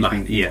huge miss.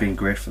 He's been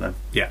great for them.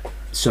 Yeah.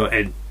 So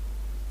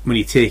when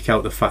you take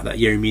out the fact that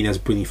Yerry Mina's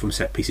bringing from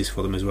set pieces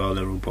for them as well in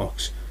their own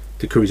box,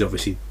 Doucouré's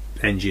obviously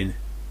engine.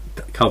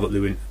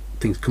 Calvert-Lewin,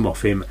 things come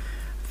off him.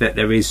 That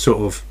there is sort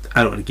of,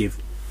 I don't want to give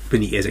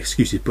Benitez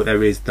excuses, but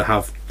they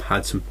have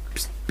had some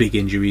big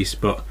injuries.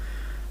 But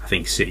I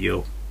think City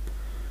will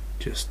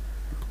just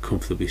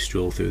comfortably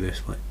stroll through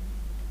this. Like,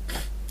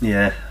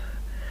 yeah.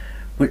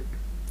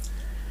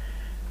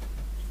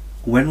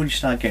 When would you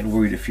start getting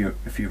worried if you're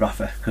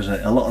Rafa? Because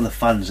a lot of the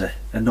fans are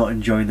not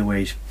enjoying the way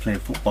he's playing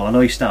football. I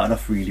know he started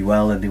off really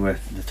well and they were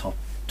in the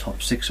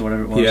top 6 or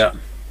whatever it was. Yeah.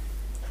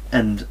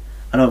 And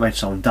I know it might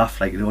sound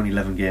daft, like they're only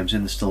 11 games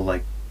in, they're still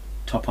like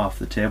top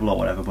half of the table or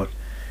whatever. But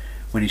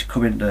when he's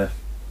come into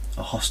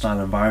a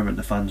hostile environment,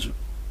 the fans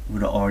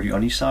were not already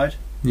on his side.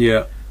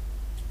 Yeah.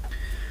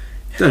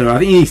 I don't know. I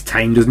think he needs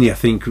time, doesn't he? I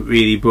think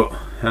really, but.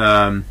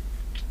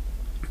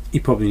 He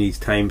probably needs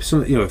time.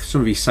 Some of his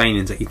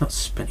signings, like, he's not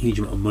spent a huge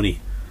amount of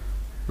money.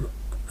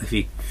 If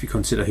you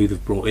consider who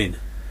they've brought in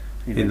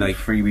like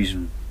freebies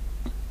and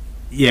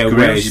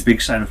whereas his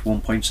big sign of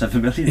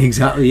 1.7 million.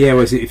 Exactly. Yeah.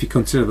 Whereas if you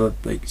consider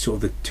sort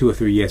of the 2 or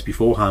 3 years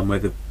beforehand,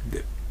 where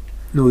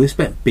they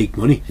spent big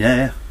money.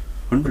 Yeah.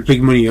 Hundreds.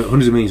 Big money,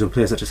 hundreds of millions on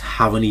players that just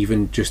haven't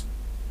even just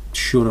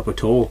shown up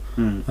at all,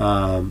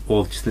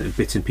 or just in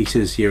bits and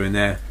pieces here and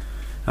there.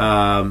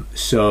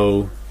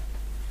 So.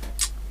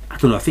 I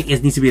don't know. I think there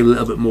needs to be a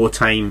little bit more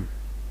time.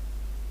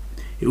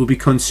 It would be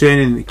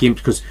concerning in the game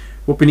because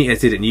what Benitez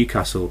did at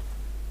Newcastle,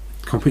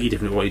 completely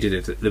different to what he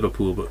did at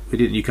Liverpool. But we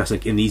did at Newcastle,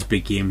 like, in these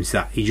big games,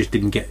 that he just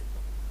didn't get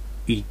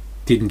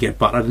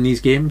battered in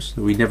these games.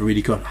 We never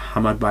really got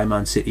hammered by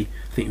Man City.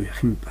 I think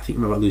we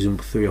remember losing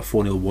 3 or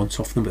 4-0 once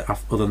off them. But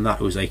other than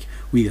that, it was like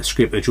we either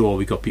scraped a draw or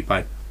we got beat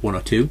by 1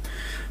 or 2.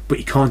 But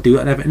you can't do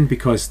that at Everton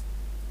because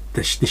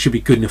they should be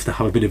good enough to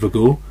have a bit of a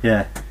go.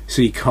 Yeah.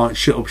 So you can't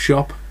shut up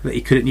shop that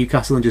you could at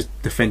Newcastle and just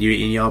defend your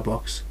 18-yard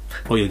box,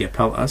 or you'll get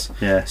pelters.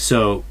 Yeah.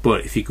 So,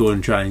 but if you go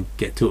and try and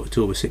get to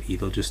over City,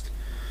 they'll just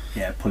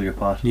pull you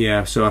apart.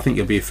 Yeah. So I think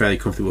it'll be a fairly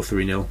comfortable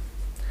 3-0.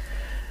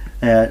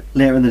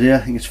 Later in the day, I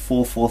think it's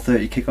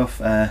 4:30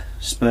 kickoff.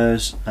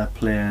 Spurs are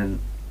playing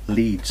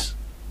Leeds.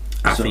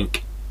 I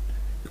think.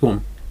 Go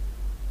on.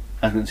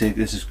 I was going to say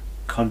this is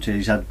Conte.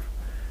 He's had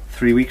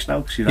 3 weeks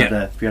now because you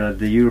had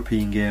the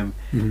European game.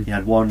 Mm-hmm. He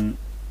had one.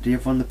 Did he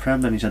have one in the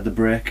Prem? Then he's had the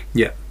break.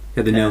 Yeah,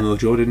 he had the 0-0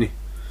 draw, didn't he?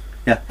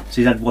 Yeah.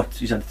 So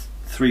he's had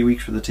 3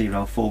 weeks for the team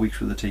now, 4 weeks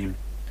for the team.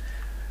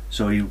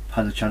 So he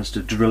had a chance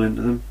to drill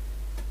into them.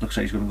 Looks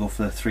like he's going to go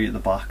for the 3 at the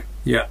back.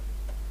 Yeah.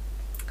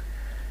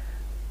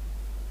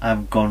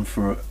 I've gone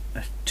for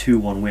a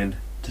 2-1 win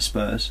to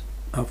Spurs.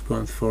 I've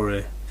gone for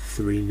a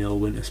 3-0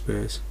 win to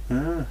Spurs.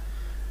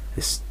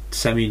 It's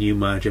semi-new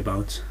manager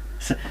bounce.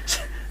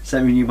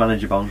 Semi-new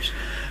manager bounce.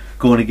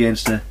 Going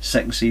against a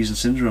second season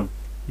syndrome.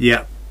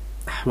 Yeah.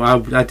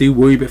 Well, I do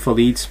worry a bit for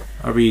Leeds.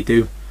 I really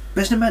do.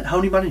 But isn't it, how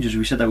many managers have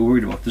we said that we're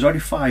worried about? There's already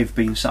 5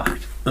 being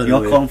sacked.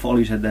 You're calling for all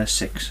you said there's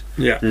 6.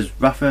 Yeah. There's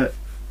Rafa,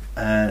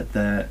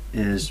 there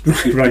is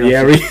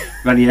Ranieri.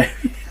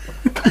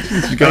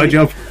 He's got a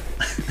job.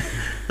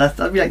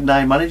 That'd be like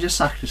 9 managers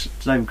sacked.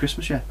 It's not even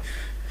Christmas yet.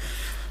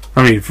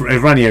 I mean, if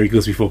Ranieri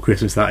goes before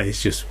Christmas, that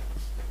is just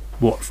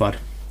Watford.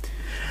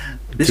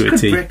 This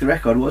could break the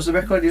record. What was the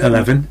record?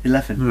 11.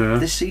 11. Yeah.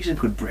 This season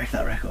could break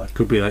that record.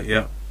 Could be like,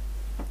 yeah.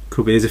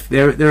 Could be.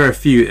 There are a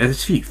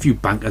few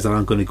bankers that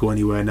aren't going to go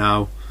anywhere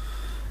now.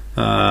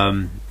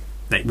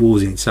 Like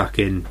Wolves ain't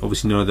sacking.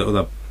 Obviously, none of the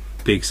other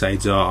big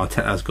sides are.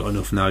 Arteta's got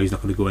enough now. He's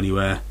not going to go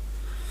anywhere.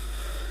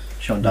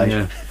 Sean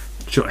Dyche.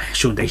 Yeah.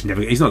 Sean Dyche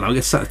never. He's not allowed to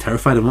get sacked.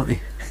 Terrified him, won't he?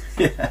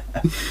 Yeah.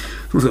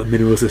 He's got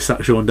minerals to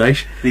sack Sean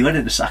Dyche. They went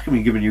in to sack him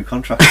and give him a new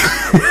contract.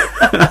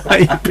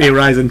 He'd be a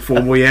rise in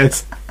 4 more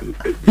years.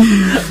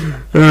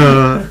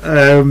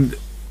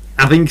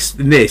 I think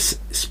in this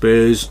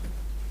Spurs,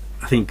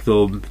 I think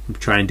they'll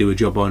try and do a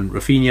job on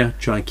Rafinha,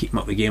 try and keep him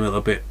up the game a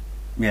little bit.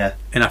 Yeah.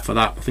 And after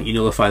that, I think you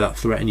nullify that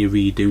threat and you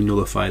really do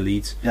nullify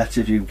Leeds. That's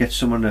if you get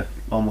someone to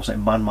almost like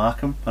man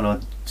mark him. I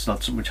know it's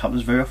not something which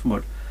happens very often,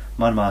 but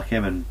man mark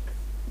him and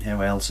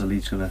where else are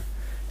Leeds going to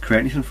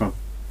create anything from?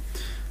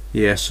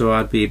 Yeah, so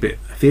I'd be a bit.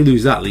 If they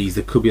lose that Leeds,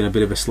 they could be on a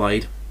bit of a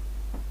slide.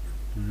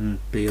 Mm-hmm.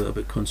 Be a little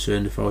bit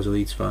concerned if I was a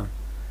Leeds fan.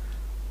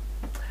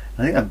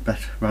 I think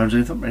that rounds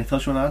anything. Any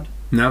thoughts you want to add?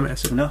 No, mate,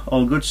 that's it. No,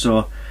 all good.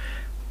 So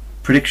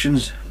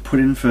predictions put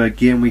in for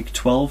game week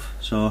 12.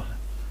 So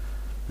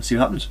let's see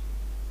what happens.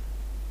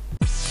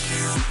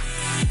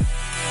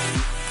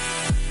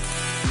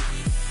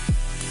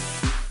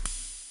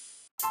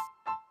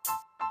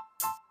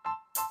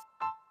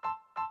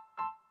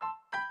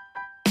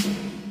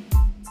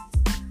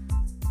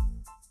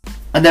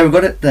 And there we've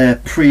got it. The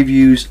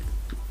previews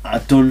are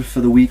done for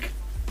the week.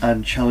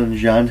 And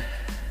challenge Yanis,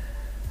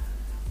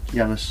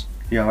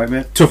 you alright,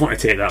 mate? Tough one to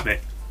take that, mate.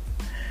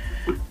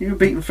 You were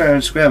beaten fair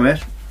and square,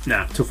 mate.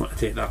 Nah, tough one to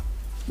take that.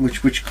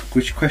 Which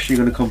question are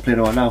you going to complain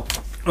about now?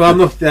 Well, I'm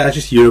not.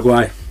 Just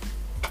Uruguay.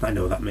 I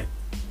know that, mate.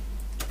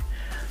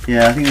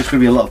 Yeah, I think there's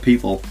going to be a lot of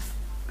people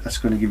that's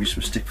going to give you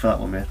some stick for that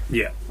one, mate.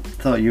 Yeah. I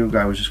thought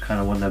Uruguay was just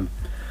kind of one of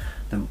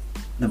them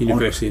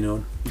universally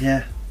known.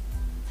 Yeah.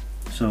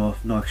 So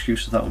no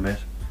excuse for that one, mate.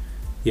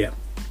 Yeah.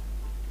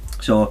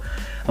 So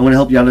I'm going to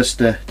help Yanis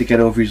to get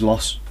over his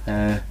loss.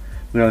 We're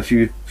going to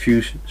have a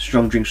few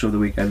strong drinks over the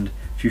weekend, a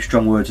few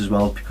strong words as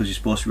well, because you're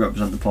supposed to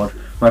represent the pod.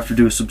 Might have to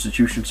do a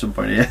substitution at some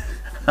point here.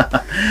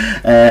 But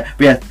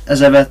yeah,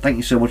 as ever, thank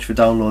you so much for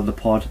downloading the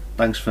pod.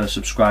 Thanks for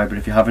subscribing.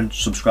 If you haven't,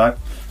 subscribe,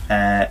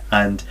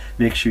 and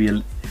make sure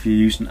if you're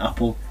using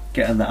Apple,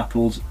 get on the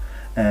Apples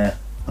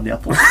on the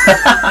Apple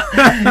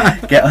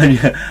get on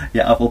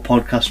your Apple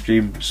podcast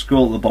stream,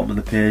 scroll to the bottom of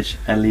the page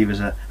and leave us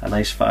a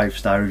nice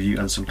 5-star review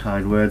and some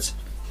kind words.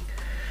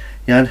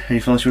 Jan,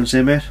 anything else you want to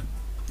say, mate?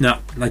 No,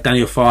 like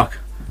Daniel Farke,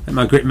 like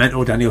my great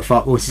mentor Daniel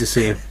Farke always used to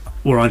say,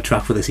 we're on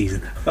track for the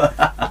season.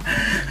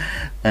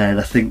 And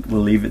I think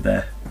we'll leave it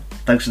there.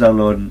 Thanks for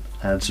downloading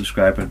and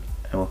subscribing,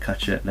 and we'll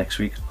catch you next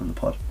week on the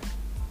pod.